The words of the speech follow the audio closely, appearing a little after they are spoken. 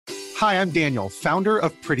Hi, I'm Daniel, founder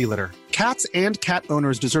of Pretty Litter. Cats and cat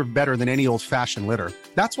owners deserve better than any old-fashioned litter.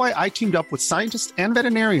 That's why I teamed up with scientists and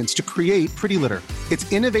veterinarians to create Pretty Litter.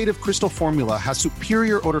 Its innovative crystal formula has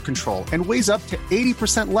superior odor control and weighs up to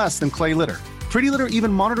 80% less than clay litter. Pretty Litter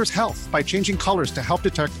even monitors health by changing colors to help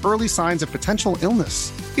detect early signs of potential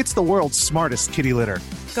illness. It's the world's smartest kitty litter.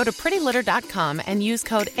 Go to prettylitter.com and use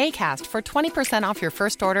code ACAST for 20% off your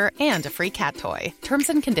first order and a free cat toy. Terms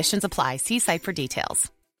and conditions apply. See site for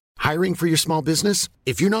details. Hiring for your small business?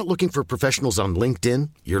 If you're not looking for professionals on LinkedIn,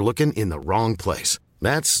 you're looking in the wrong place.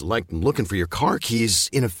 That's like looking for your car keys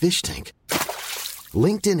in a fish tank.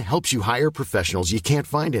 LinkedIn helps you hire professionals you can't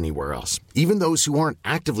find anywhere else, even those who aren't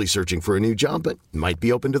actively searching for a new job but might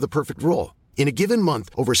be open to the perfect role. In a given month,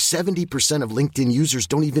 over 70% of LinkedIn users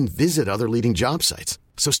don't even visit other leading job sites.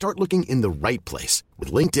 So start looking in the right place.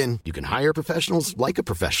 With LinkedIn, you can hire professionals like a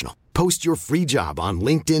professional. Post your free job on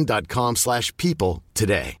linkedin.com/people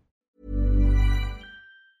today.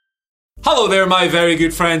 Hello there, my very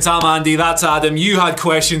good friends. I'm Andy, that's Adam. You had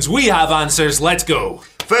questions, we have answers. Let's go.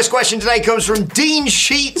 First question today comes from Dean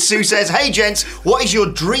Sheets, who says, "Hey gents, what is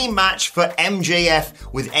your dream match for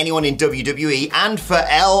MJF with anyone in WWE and for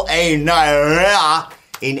LA Knight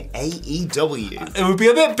in AEW?" It would be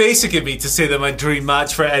a bit basic of me to say that my dream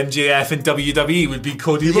match for MJF in WWE would be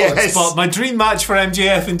Cody Rhodes, Yes. but my dream match for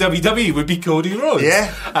MJF in WWE would be Cody Rhodes.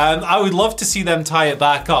 Yeah. I would love to see them tie it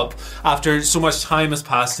back up after so much time has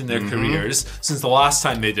passed in their careers since the last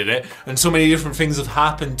time they did it, and so many different things have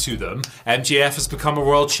happened to them. MJF has become a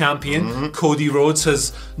world champion. Cody Rhodes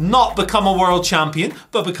has not become a world champion,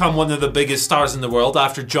 but become one of the biggest stars in the world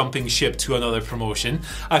after jumping ship to another promotion.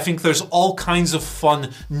 I think there's all kinds of fun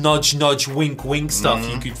nudge, nudge, wink, wink stuff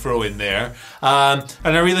you could throw in there. And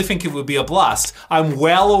I really think it would be a blast. I'm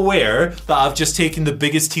well aware that I've just taken the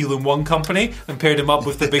biggest heel in one company and paired him up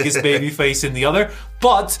with the biggest babyface in the other.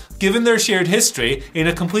 But given their shared history in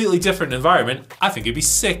a completely different environment, I think it'd be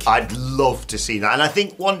sick. I'd love to see that, and I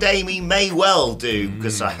think one day we may well do,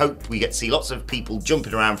 because I hope we get to see lots of people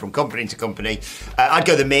jumping around from company to company. I'd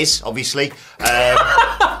go The Miz, obviously.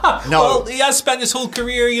 No. Well, he has spent his whole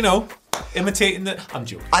career, imitating the... I'm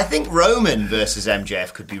joking. I think Roman versus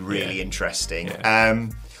MJF could be really interesting. Yeah.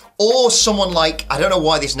 Or someone like, I don't know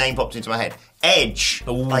why this name popped into my head, Edge.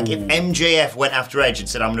 Ooh. Like if MJF went after Edge and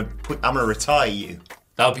said, I'm gonna retire you.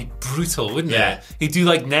 That would be brutal, wouldn't Yeah. it? He'd do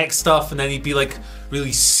neck stuff and then he'd be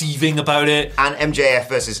really seething about it. And MJF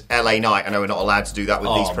versus LA Knight, I know we're not allowed to do that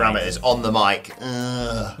with these parameters, on the mic.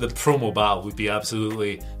 The promo battle would be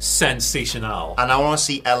absolutely sensational. And I want to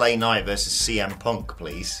see LA Knight versus CM Punk,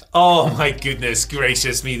 please. Oh my goodness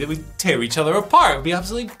gracious me, that would tear each other apart. It would be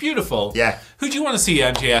absolutely beautiful. Yeah. Who do you want to see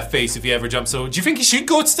MJF face if he ever jumps over? Do you think he should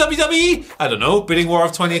go to WWE? I don't know, bidding war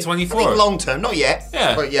of 2024. I think long term, not yet.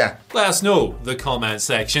 Yeah. But yeah. Let us know, the comment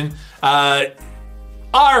section.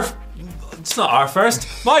 It's not our first.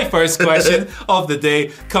 My first question of the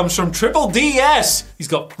day comes from Triple DS. He's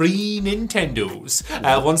got 3 Nintendos.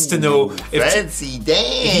 Wants to know Fancy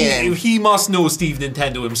Dan. he must know Steve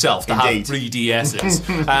Nintendo himself to Indeed. have 3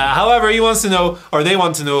 DSs. However, he wants to know, or they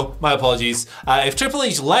want to know, my apologies, if Triple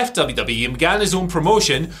H left WWE and began his own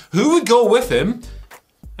promotion, who would go with him?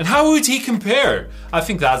 And how would he compare? I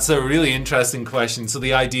think that's a really interesting question. So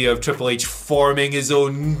the idea of Triple H forming his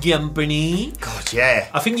own company. God, yeah.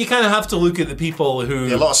 I think you kind of have to look at the people who...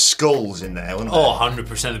 A lot of skulls in there, wouldn't there? Oh,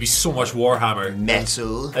 100%. There'd be so much Warhammer.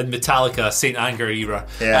 Metal. And Metallica, St. Anger era.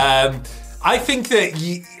 Yeah. I think that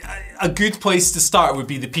a good place to start would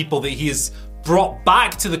be the people that he has brought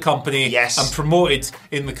back to the company and promoted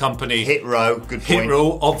in the company. Hit Row, good point. Hit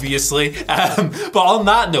Row, obviously. But on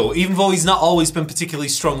that note, even though he's not always been particularly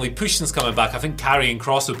strongly pushed since coming back, I think Karrion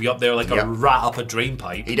Kross would be up there like a rat up a drain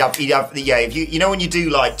pipe. He'd have if you know when you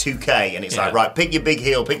do like 2K and it's like, right, pick your big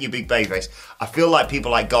heel, pick your big babyface. I feel like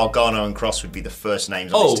people like Gargano and Kross would be the first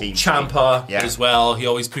names on his team. Ciampa as well. He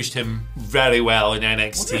always pushed him very well in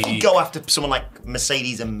NXT. What if you go after someone like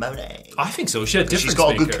Mercedes and Moné? I think so. She had a difference She's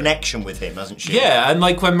got a good maker. connection with him, hasn't she? Yeah, and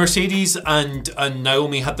when Mercedes and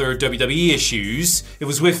Naomi had their WWE issues, it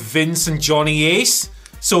was with Vince and Johnny Ace.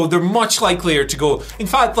 So they're much likelier to go. In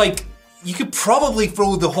fact, you could probably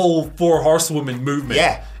throw the whole 4 Horsewoman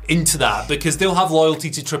movement into that, because they'll have loyalty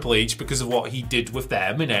to Triple H because of what he did with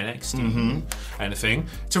them in NXT. Anything.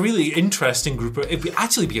 It's a really interesting group. It'd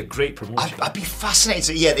actually be a great promotion. I'd be fascinated.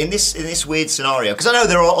 So, in this weird scenario, because I know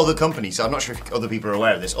there are other companies, so I'm not sure if other people are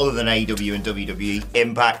aware of this, other than AEW and WWE,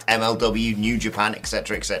 Impact, MLW, New Japan,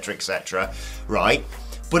 etc., etc., etc. Right?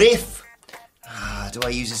 But if, do I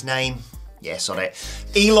use his name? Yes, on it.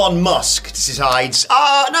 Elon Musk, this is hides. No,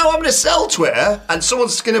 I'm going to sell Twitter and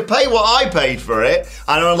someone's going to pay what I paid for it.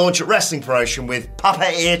 And I'm going to launch a wrestling promotion with Papa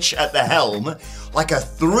H at the helm. Like a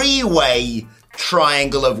 3-way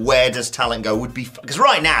triangle of where does talent go would be... Because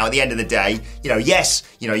right now, at the end of the day, yes,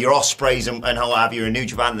 your Ospreys and what have you in New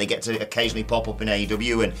Japan, they get to occasionally pop up in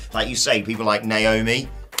AEW. And like you say, people like Naomi...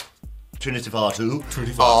 Trinity Fatu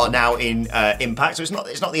are now in Impact, so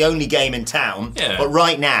it's not the only game in town. Yeah. But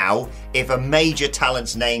right now, if a major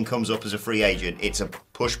talent's name comes up as a free agent, it's a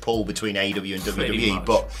push-pull between AEW and WWE.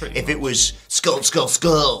 But if it was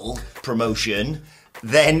Skull promotion,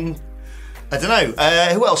 then I don't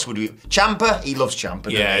know. Who else would we? Ciampa? He loves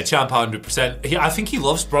Ciampa. Yeah, Ciampa 100%. I think he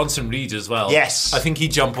loves Bronson Reed as well. Yes, I think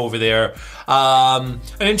he'd jump over there. And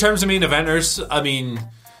in terms of main eventers, I mean.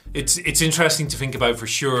 It's interesting to think about for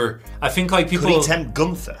sure. I think like people... Could he tempt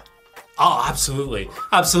Gunther? Oh, absolutely.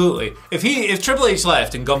 If Triple H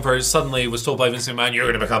left and Gunther suddenly was told by Vince McMahon,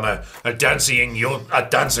 you're going to become a dancing,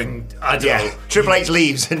 I don't know. Triple H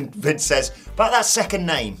leaves and Vince says, about that second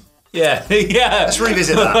name. Yeah. Let's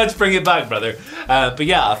revisit that. Let's bring it back, brother. But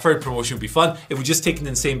yeah, a third promotion would be fun. It would just take an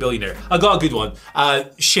insane billionaire. I got a good one.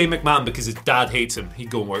 Shane McMahon, because his dad hates him. He'd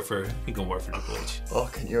go and work for Triple H. Oh,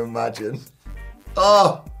 can you imagine?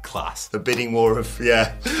 Oh, class. The bidding war of,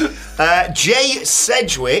 Jay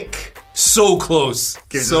Sedgwick. So close.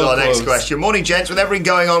 Gives us our next question. Morning, gents. With everything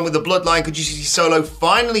going on with the Bloodline, could you see Solo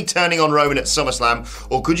finally turning on Roman at SummerSlam?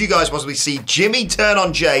 Or could you guys possibly see Jimmy turn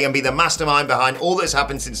on Jay and be the mastermind behind all that's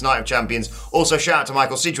happened since Night of Champions? Also, shout out to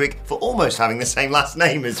Michael Sidgwick for almost having the same last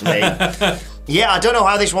name as me. Yeah, I don't know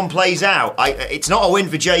how this one plays out. It's not a win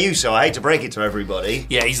for Jey Uso. I hate to break it to everybody.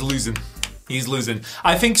 Yeah, he's losing.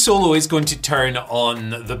 I think Solo is going to turn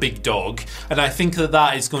on the big dog, and I think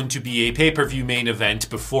that is going to be a pay-per-view main event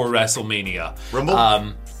before WrestleMania.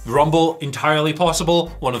 Rumble, entirely possible.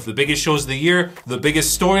 One of the biggest shows of the year, the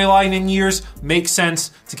biggest storyline in years. Makes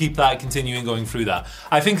sense to keep that continuing going through that.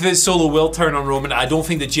 I think that Solo will turn on Roman. I don't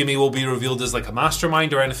think that Jimmy will be revealed as like a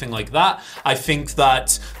mastermind or anything like that. I think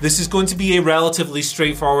that this is going to be a relatively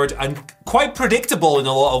straightforward and quite predictable in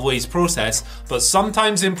a lot of ways process, but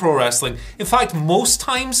sometimes in pro wrestling, in fact, most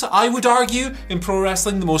times I would argue in pro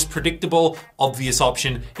wrestling, the most predictable, obvious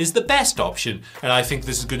option is the best option. And I think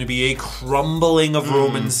this is going to be a crumbling of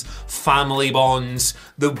Roman's family bonds.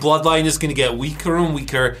 The bloodline is going to get weaker and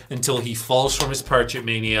weaker until he falls from his perch at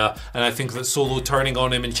Mania, and I think that Solo turning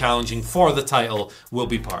on him and challenging for the title will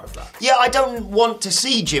be part of that. Yeah, I don't want to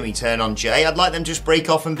see Jimmy turn on Jay. I'd like them to just break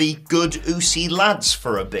off and be good Usi lads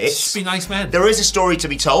for a bit. Just be nice men. There is a story to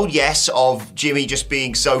be told, yes, of Jimmy just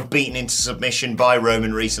being so beaten into submission by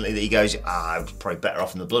Roman recently that he goes, I was probably better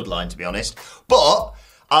off in the bloodline, to be honest. But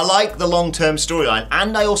I like the long-term storyline,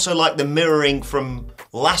 and I also like the mirroring from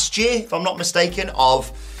last year, if I'm not mistaken,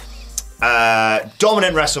 of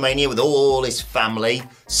dominant WrestleMania with all his family.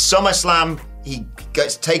 SummerSlam, he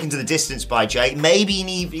gets taken to the distance by Jay. Maybe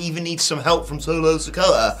he even needs some help from Solo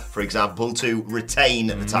Sikoa, for example, to retain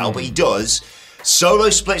the title, but he does. Solo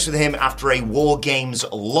splits with him after a War Games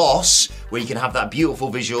loss, where you can have that beautiful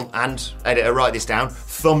visual, and, editor, write this down,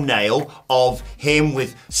 thumbnail of him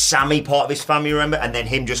with Sammy, part of his family, remember, and then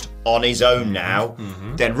him just on his own now.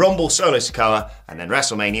 Then Rumble, Solo Sikoa, and then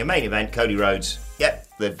WrestleMania, main event, Cody Rhodes. Yep,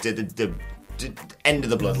 the end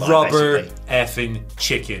of the bloodline, Rubber basically. effing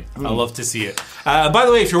chicken. I love to see it. By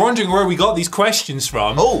the way, if you're wondering where we got these questions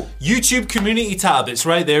from, YouTube community tab, it's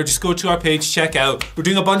right there. Just go to our page, check out. We're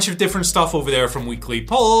doing a bunch of different stuff over there, from weekly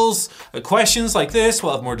polls, questions like this.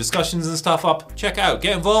 We'll have more discussions and stuff up. Check out,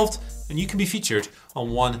 get involved, and you can be featured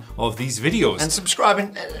on one of these videos. And subscribe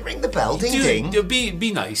and ring the bell, ding ding.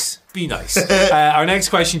 Be nice. Be nice. Our next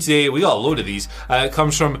question today, we got a load of these,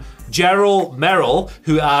 comes from Gerald Merrill,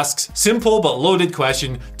 who asks, simple but loaded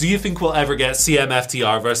question, do you think we'll ever get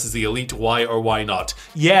CMFTR versus the Elite? Why or why not?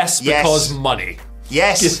 Yes, because money.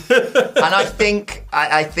 Yes, and I think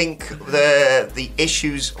the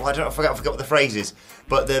issues. Well, I forgot what the phrase is,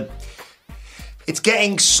 but it's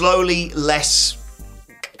getting slowly less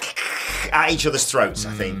at each other's throats,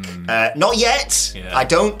 I think. Not yet. Yeah. I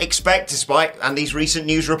don't expect, despite Andy's recent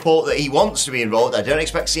news report that he wants to be involved, I don't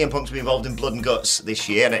expect CM Punk to be involved in Blood and Guts this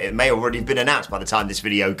year, and it may already have been announced by the time this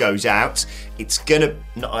video goes out. It's gonna...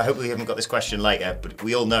 I hope we haven't got this question later, but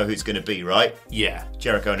we all know who it's gonna be, right? Yeah.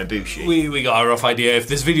 Jericho and Ibushi. We got a rough idea. If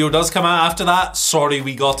this video does come out after that, sorry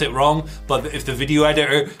we got it wrong, but if the video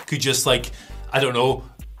editor could just, like, I don't know,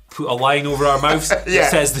 put a line over our mouths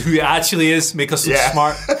that says who it actually is, make us look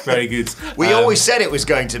smart. Very good. We always said it was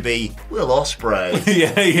going to be Will Ospreay.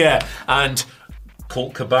 yeah. And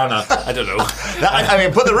Colt Cabana. I don't know. I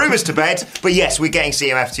mean, put the rumours to bed. But yes, we're getting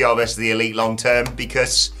CMFTR versus the Elite long term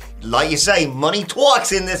because like you say, money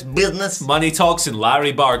talks in this business. Money talks and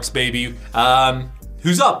Larry barks, baby.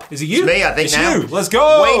 Who's up? Is it you? It's me, I think, it's now. You. Let's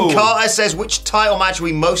go. Wayne Carter says, which title match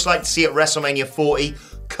we most like to see at WrestleMania 40?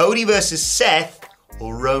 Cody versus Seth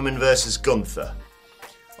or Roman versus Gunther?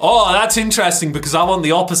 Oh, that's interesting because I want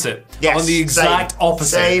the opposite. Yes, I want the exact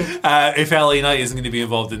opposite. Same. If LA Knight isn't going to be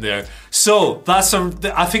involved in there. So,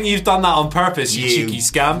 I think you've done that on purpose, you cheeky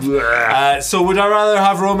scamp. So would I rather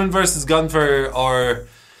have Roman versus Gunther or...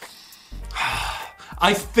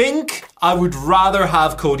 I think I would rather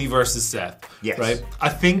have Cody versus Seth. Yes. Right? I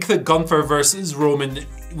think that Gunther versus Roman,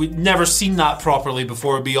 we've never seen that properly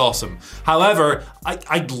before. It'd be awesome. However,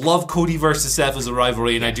 I'd love Cody versus Seth as a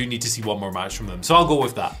rivalry, and I do need to see one more match from them. So I'll go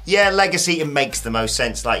with that. Yeah, legacy, it makes the most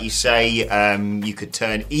sense. Like you say, you could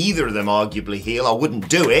turn either of them arguably heel. I wouldn't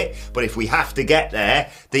do it, but if we have to get there,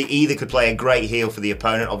 they either could play a great heel for the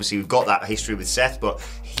opponent. Obviously, we've got that history with Seth, but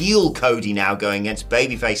heel Cody now going against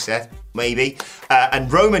babyface Seth, maybe.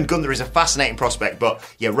 And Roman Gunther is a fascinating prospect, but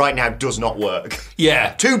yeah, right now does not work.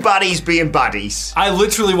 Yeah. Two baddies being baddies. I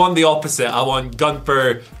literally want the opposite. I want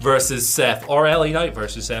Gunther versus Seth, or LA Knight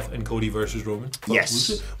versus Seth, and Cody versus Roman. But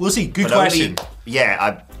yes. We'll see. Good question.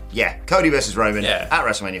 Cody versus Roman at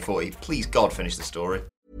WrestleMania 40. Please, God, finish the story.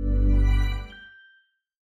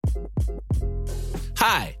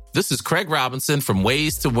 Hi, this is Craig Robinson from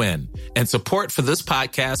Ways to Win, and support for this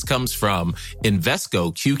podcast comes from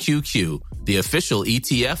Invesco QQQ, the official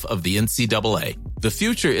ETF of the NCAA. The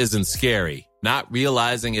future isn't scary. Not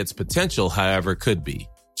realizing its potential, however, could be.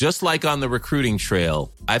 Just like on the recruiting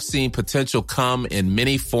trail, I've seen potential come in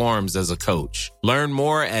many forms as a coach. Learn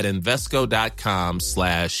more at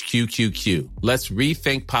Invesco.com/QQQ. Let's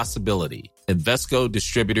rethink possibility. Invesco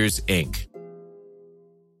Distributors, Inc.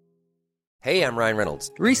 Hey, I'm Ryan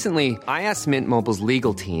Reynolds. Recently, I asked Mint Mobile's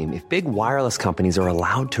legal team if big wireless companies are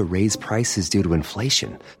allowed to raise prices due to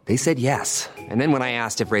inflation. They said yes. And then when I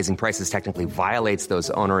asked if raising prices technically violates those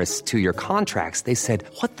onerous two-year contracts, they said,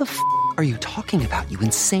 "What the f*** are you talking about, you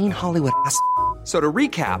insane Hollywood ass?" So to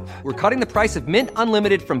recap, we're cutting the price of Mint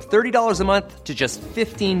Unlimited from $30 a month to just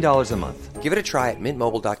 $15 a month. Give it a try at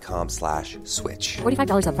mintmobile.com/switch.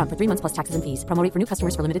 $45 up front for 3 months plus taxes and fees. Promo rate for new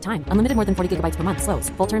customers for limited time. Unlimited more than 40 gigabytes per month. Slows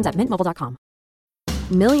full terms at mintmobile.com.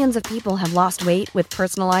 Millions of people have lost weight with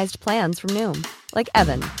personalized plans from Noom. Like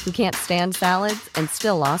Evan, who can't stand salads and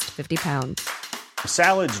still lost 50 pounds.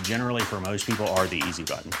 Salads generally for most people are the easy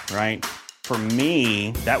button, right? For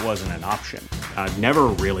me, that wasn't an option. I never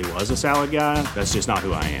really was a salad guy. That's just not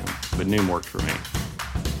who I am. But Noom worked for me.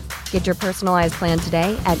 Get your personalized plan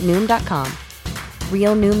today at Noom.com.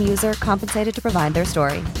 Real Noom user compensated to provide their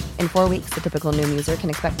story. In 4 weeks, the typical Noom user can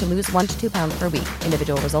expect to lose 1 to 2 pounds per week.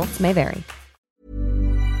 Individual results may vary.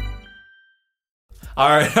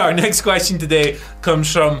 Our next question today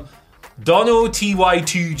comes from Dono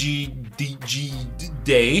TY2GDG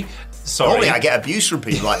Day. Sorry. Only I get abuse from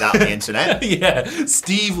people like that on the internet. Yeah,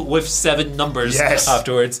 Steve with 7 numbers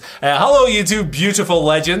afterwards. Hello, you two beautiful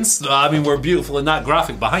legends. I mean, we're beautiful in that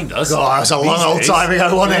graphic behind us. God, that's a long old time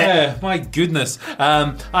ago, wasn't it? Yeah, my goodness.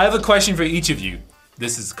 I have a question for each of you.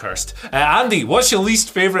 This is cursed. Andy, what's your least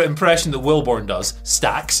favourite impression that Wilborn does?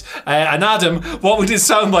 Stacks. And Adam, what would it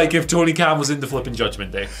sound like if Tony Khan was in the flipping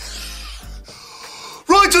Judgment Day?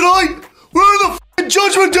 Right tonight, we're in the f***ing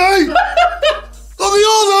Judgment Day! On the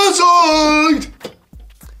other side!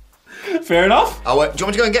 Fair enough. Do you want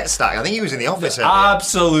me to go and get Stack? I think he was in the office earlier.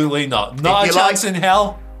 Absolutely not. Not a chance in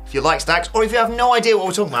hell. If you like Stacks, or if you have no idea what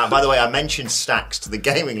we're talking about. By the way, I mentioned Stacks to the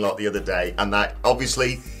gaming lot the other day, and that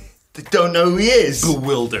obviously they don't know who he is.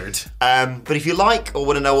 Bewildered. But if you like or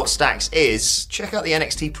want to know what Stacks is, check out the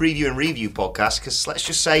NXT Preview and Review podcast, because let's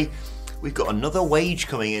just say we've got another wage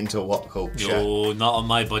coming into What Culture. No, not on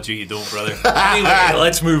my budget, you don't, brother. Anyway,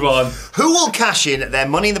 let's move on. Who will cash in their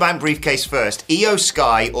Money in the Bank briefcase first? Io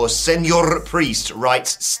Sky or Senor Priest,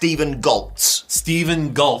 writes Stephen Galtz.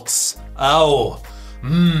 Stephen Galtz. I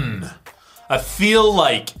feel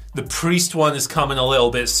like the Priest one is coming a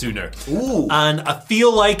little bit sooner. Ooh. And I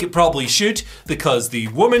feel like it probably should, because the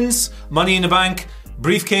women's Money in the Bank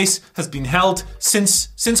briefcase has been held since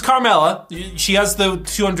Carmella. She has the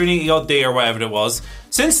 280 odd day or whatever it was.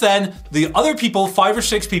 Since then, the other people, 5 or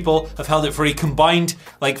 6 people, have held it for a combined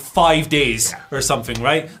 5 days or something,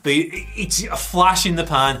 right? It's a flash in the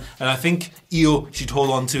pan, and I think Io should hold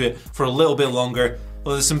on to it for a little bit longer.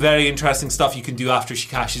 Well, there's some very interesting stuff you can do after she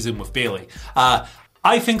cashes in with Bayley.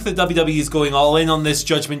 I think that WWE is going all in on this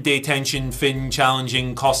Judgment Day tension, Finn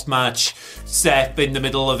challenging, cost match, Seth in the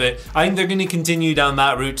middle of it. I think they're going to continue down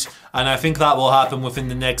that route. and I think that will happen within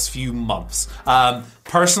the next few months.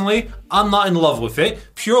 Personally, I'm not in love with it,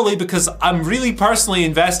 purely because I'm really personally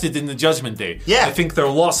invested in the Judgment Day. Yeah. I think they're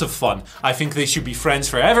lots of fun. I think they should be friends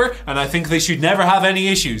forever, and I think they should never have any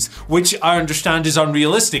issues, which I understand is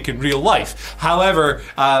unrealistic in real life. However,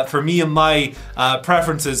 for me and my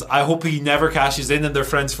preferences, I hope he never cashes in and they're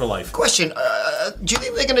friends for life. Question, do you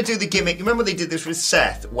think they're going to do the gimmick? Remember they did this with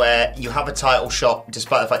Seth, where you have a title shot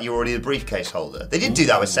despite the fact you're already the briefcase holder? They did do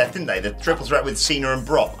that with Seth, didn't they? The triple threat with Cena and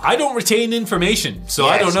Brock. I don't retain information, so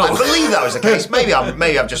I don't know. I believe that was the case. Maybe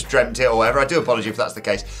I've just dreamt it or whatever. I do apologise if that's the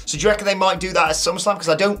case. So do you reckon they might do that at SummerSlam? Because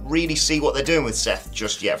I don't really see what they're doing with Seth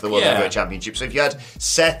just yet for the World Heavyweight Championship. So if you had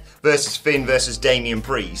Seth versus Finn versus Damian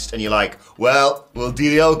Priest, and you're like, well, we'll do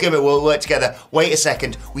the old gimmick, we'll work together. Wait a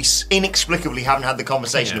second, we inexplicably haven't had the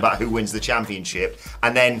conversation about who wins the championship.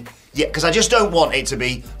 And then, because I just don't want it to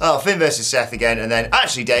be, Finn versus Seth again, and then,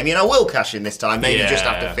 actually, Damian, I will cash in this time, maybe just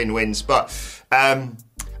after Finn wins. But,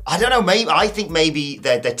 I don't know, I think maybe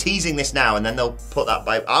they're teasing this now, and then they'll put that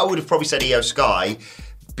by. I would have probably said Io Sky,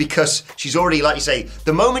 because she's already, like you say,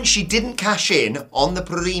 the moment she didn't cash in on the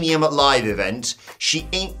Premium Live event, she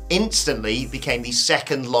instantly became the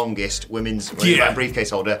second longest women's briefcase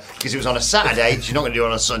holder, because it was on a Saturday. She's not going to do it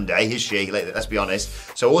on a Sunday, is she? Let's be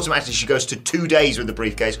honest. So automatically she goes to 2 days with the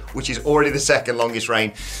briefcase, which is already the second longest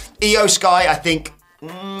reign. Io Sky, I think,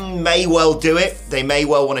 may well do it. They may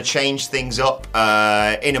well want to change things up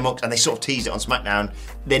in amongst, and they sort of teased it on SmackDown.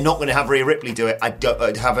 They're not going to have Rhea Ripley do it. I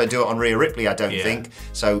don't have her do it on Rhea Ripley, I don't think.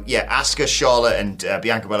 So, Asuka, Charlotte, and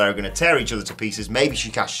Bianca Belair are going to tear each other to pieces. Maybe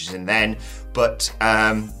she cashes in then. But,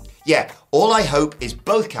 all I hope is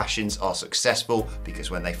both cash-ins are successful,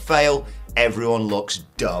 because when they fail, everyone looks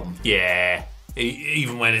dumb. Yeah.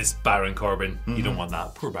 Even when it's Baron Corbin. You don't want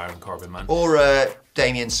that. Poor Baron Corbin, man. Or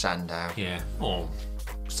Damien Sandow. Yeah. Oh,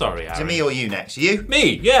 sorry, Aaron. To me or you next? You?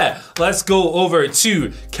 Me, yeah. Let's go over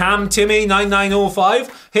to Cam Timmy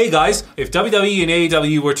 9905. Hey guys, if WWE and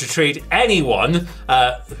AEW were to trade anyone,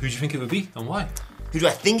 who do you think it would be and why? Who do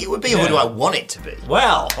I think it would be, or who do I want it to be?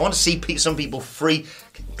 Well, I want to see some people free.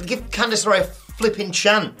 Give Candice LeRae a flipping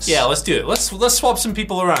chance. Yeah, let's do it. Let's swap some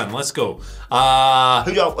people around. Let's go.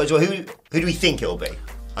 Who do we think it'll be?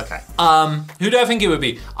 Okay. Who do I think it would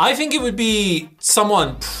be? I think it would be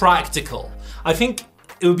someone practical. I think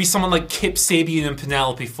it would be someone like Kip Sabian and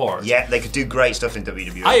Penelope Ford. Yeah, they could do great stuff in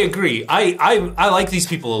WWE. I agree. I like these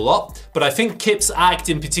people a lot, but I think Kip's act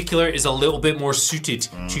in particular is a little bit more suited to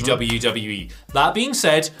WWE. That being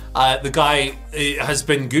said, the guy has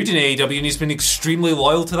been good in AEW, and he's been extremely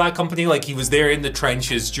loyal to that company. Like, he was there in the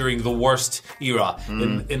trenches during the worst era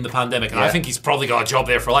in the pandemic, and I think he's probably got a job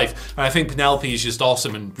there for life. And I think Penelope is just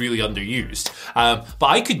awesome and really underused. But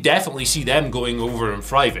I could definitely see them going over and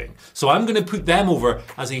thriving. So I'm going to put them over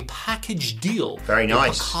as a package deal. Very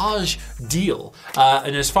nice. A package deal.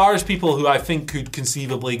 And as far as people who I think could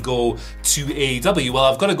conceivably go to AEW, well,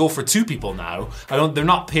 I've got to go for two people now. They're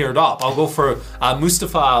not paired up. I'll go for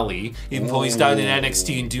Mustafa Ali, even though he's down in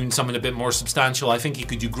NXT and doing something a bit more substantial. I think he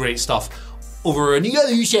could do great stuff over on the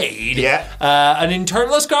other side. Yeah. And in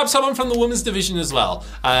turn, let's grab someone from the women's division as well.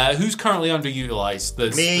 Who's currently underutilized?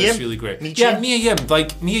 That's really great. Mia Yim.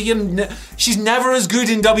 Like, Mia Yim, she's never as good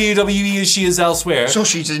in WWE as she is elsewhere. So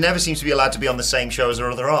she just never seems to be allowed to be on the same show as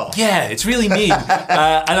her other half. Yeah, it's really mean.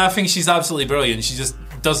 And I think she's absolutely brilliant. She just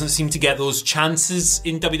doesn't seem to get those chances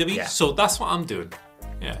in WWE. Yeah. So that's what I'm doing.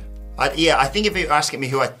 Yeah. I think if you're asking me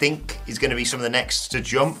who I think is going to be some of the next to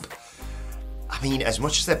jump, I mean, as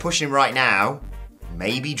much as they're pushing him right now,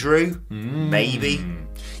 maybe Drew, maybe.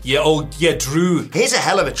 Yeah, Drew. Here's a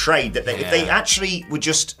hell of a trade that if they actually would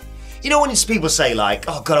just, you know, when people say like,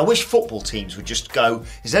 oh God, I wish football teams would just go,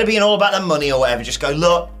 instead of being all about the money or whatever, just go,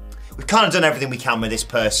 look, we've kind of done everything we can with this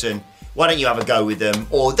person. Why don't you have a go with them?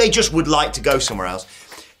 Or they just would like to go somewhere else.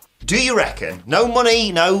 Do you reckon, no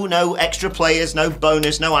money, no extra players, no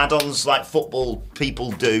bonus, no add-ons like football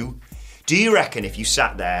people do you reckon if you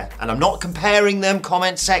sat there, and I'm not comparing them,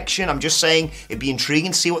 comment section, I'm just saying it'd be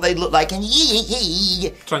intriguing to see what they'd look like, and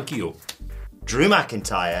Tranquilo. Drew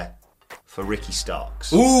McIntyre for Ricky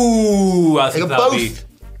Starks. Ooh, I think that'd be...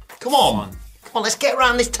 Come on, let's get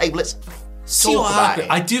around this table, let's see what happens.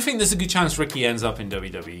 I do think there's a good chance Ricky ends up in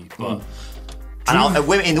WWE, but... And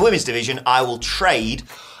in the women's division, I'll trade,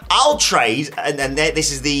 and then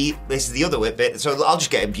this is the other bit. So I'll just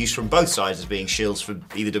get abuse from both sides as being shields for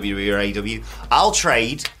either WWE or AEW. I'll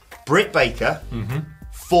trade Britt Baker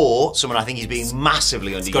for someone I think he's being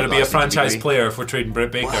massively underutilized. It's got to be a franchise player if we're trading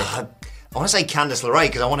Britt Baker. Well, I want to say Candice LeRae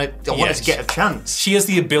because I want her to get a chance. She has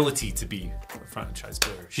the ability to be a franchise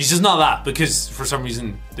player. She's just not that because for some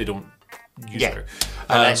reason they don't user.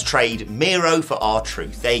 And let's trade Miro for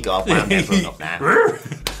R-Truth. There you go. I've wound everyone up now.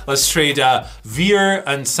 Let's trade Veer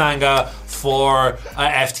and Sangha for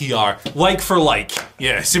FTR. Like for like.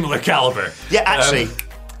 Yeah, similar caliber. Yeah, actually,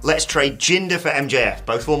 let's trade Jinder for MJF.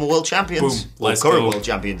 Both former world champions. Boom. Let's current go. world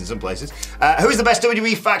champions in some places. Who is the best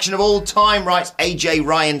WWE faction of all time? Writes AJ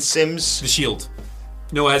Ryan Sims. The Shield.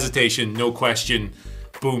 No hesitation, no question.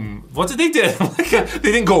 Boom. What did they do?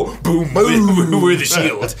 They didn't go boom, boom. We're the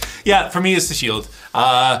Shield. Yeah, for me it's the Shield.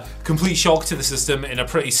 Complete shock to the system in a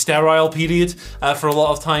pretty sterile period for a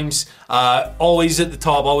lot of times. Always at the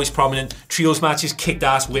top, always prominent. Trios matches kicked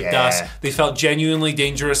ass, whipped ass. They felt genuinely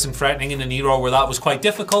dangerous and threatening in an era where that was quite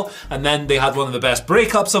difficult. And then they had one of the best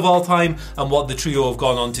breakups of all time. And what the trio have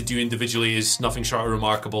gone on to do individually is nothing short of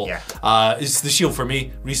remarkable. It's the Shield for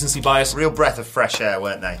me. Recency bias. Real breath of fresh air,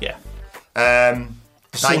 weren't they? Yeah.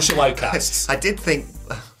 Social outcasts. I did think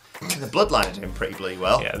the Bloodline are doing pretty bloody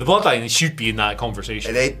well. Yeah, the Bloodline should be in that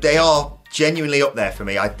conversation. They are genuinely up there for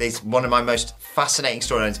me. It's one of my most fascinating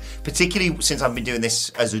storylines, particularly since I've been doing this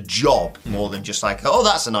as a job more than just like, oh,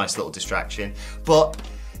 that's a nice little distraction. But,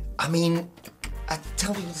 I mean, I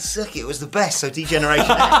tell people the circuit was the best, so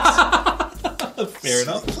Degeneration X. Fair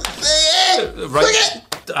enough. Right.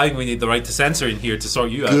 I think we need the right to censor in here to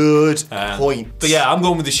sort you out. Good point. But yeah, I'm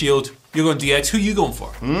going with the Shield. You're going DX. Who are you going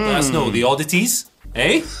for? Let us know. The Oddities?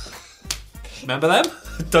 Eh? Remember them?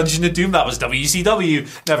 Dungeon of Doom? That was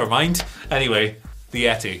WCW. Never mind. Anyway, the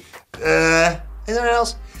Yeti. Is there anything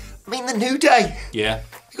else? I mean, the New Day. Yeah.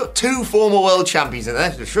 You've got 2 former world champions in there.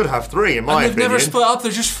 They should have 3, in my opinion. They've never split up.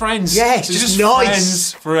 They're just friends. Yes, they're just nice.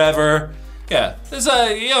 Friends forever. Yeah. There's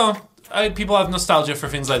people have nostalgia for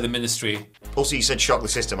things like the Ministry. Also, you said shock the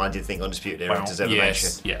system. I did think Undisputed Era deserve a mention.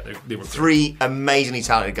 Yeah, they were 3 amazingly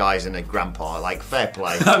talented guys and a grandpa. Like, fair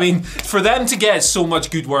play. I mean, for them to get so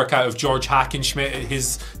much good work out of George Hackenschmidt,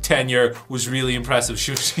 his tenure was really impressive.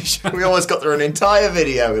 We almost got through an entire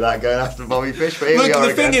video without going after Bobby Fish. But here we are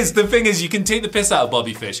the thing is, you can take the piss out of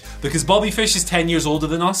Bobby Fish because Bobby Fish is 10 years older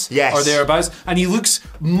than us, or thereabouts, and he looks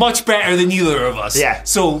much better than either of us. Yeah.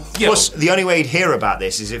 So, plus, the only way he'd hear about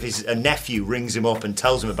this is if a nephew rings him up and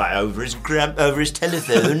tells him about it over his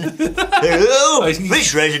telephone. Hello,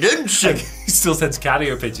 fish residents. He still sends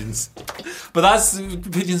carrier pigeons. But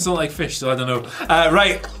pigeons don't like fish, so I don't know.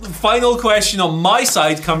 Right, final question on my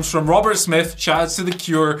side comes from Robert Smith. Shout out to The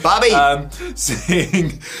Cure. Bobby.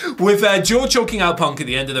 Saying, with Joe choking out Punk at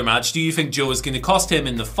the end of their match, do you think Joe is going to cost him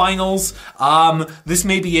in the finals? This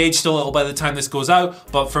may be aged a little by the time this goes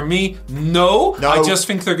out, but for me, no. I just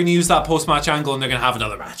think they're going to use that post-match angle and they're going to have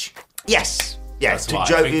another match. Yes.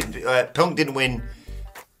 Punk didn't win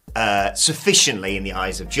sufficiently in the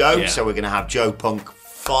eyes of Joe, so we're going to have Joe Punk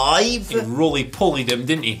 5. He roly-polied him,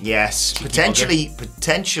 didn't he? Yes,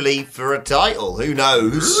 potentially for a title. Who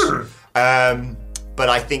knows? But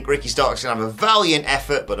I think Ricky Starks going to have a valiant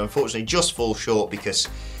effort, but unfortunately just fall short because,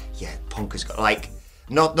 Punk has got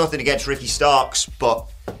nothing against Ricky Starks, but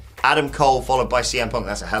Adam Cole followed by CM Punk.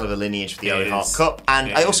 That's a hell of a lineage for the Owen Hart Cup,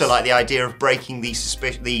 and I also like the idea of breaking the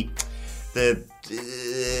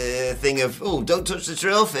thing of don't touch the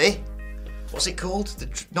trophy. What's it called?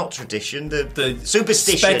 Not tradition. The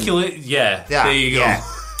superstition. There you go. Yeah.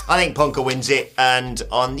 I think Punker wins it, and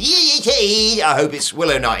on I hope it's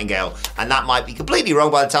Willow Nightingale, and that might be completely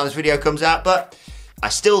wrong by the time this video comes out, but I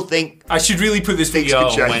still think I should really put this video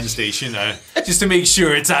out on Wednesday, shouldn't I? Just to make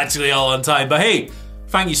sure it's actually all on time. But hey,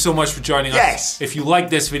 thank you so much for joining us. If you like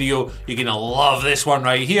this video, you're going to love this one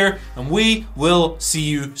right here, and we will see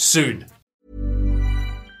you soon.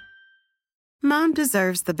 Mom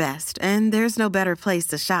deserves the best, and there's no better place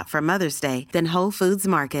to shop for Mother's Day than Whole Foods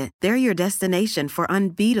Market. They're your destination for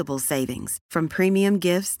unbeatable savings, from premium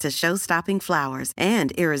gifts to show-stopping flowers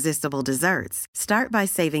and irresistible desserts. Start by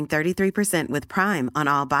saving 33% with Prime on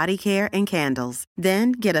all body care and candles.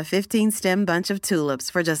 Then get a 15-stem bunch of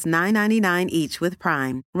tulips for just $9.99 each with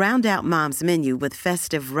Prime. Round out Mom's menu with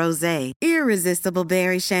festive rosé, irresistible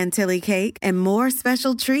berry chantilly cake, and more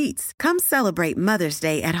special treats. Come celebrate Mother's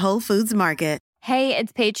Day at Whole Foods Market. Hey,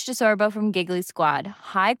 it's Paige DeSorbo from Giggly Squad.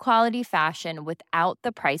 High quality fashion without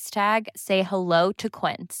the price tag. Say hello to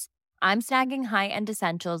Quince. I'm snagging high-end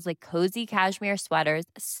essentials like cozy cashmere sweaters,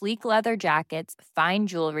 sleek leather jackets, fine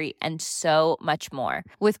jewelry, and so much more.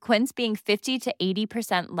 With Quince being 50 to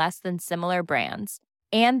 80% less than similar brands.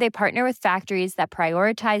 And they partner with factories that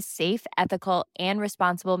prioritize safe, ethical, and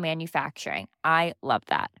responsible manufacturing. I love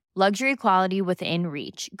that. Luxury quality within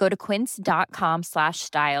reach. Go to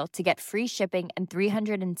quince.com/style to get free shipping and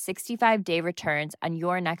 365-day returns on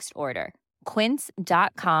your next order.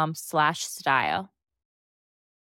 Quince.com/style.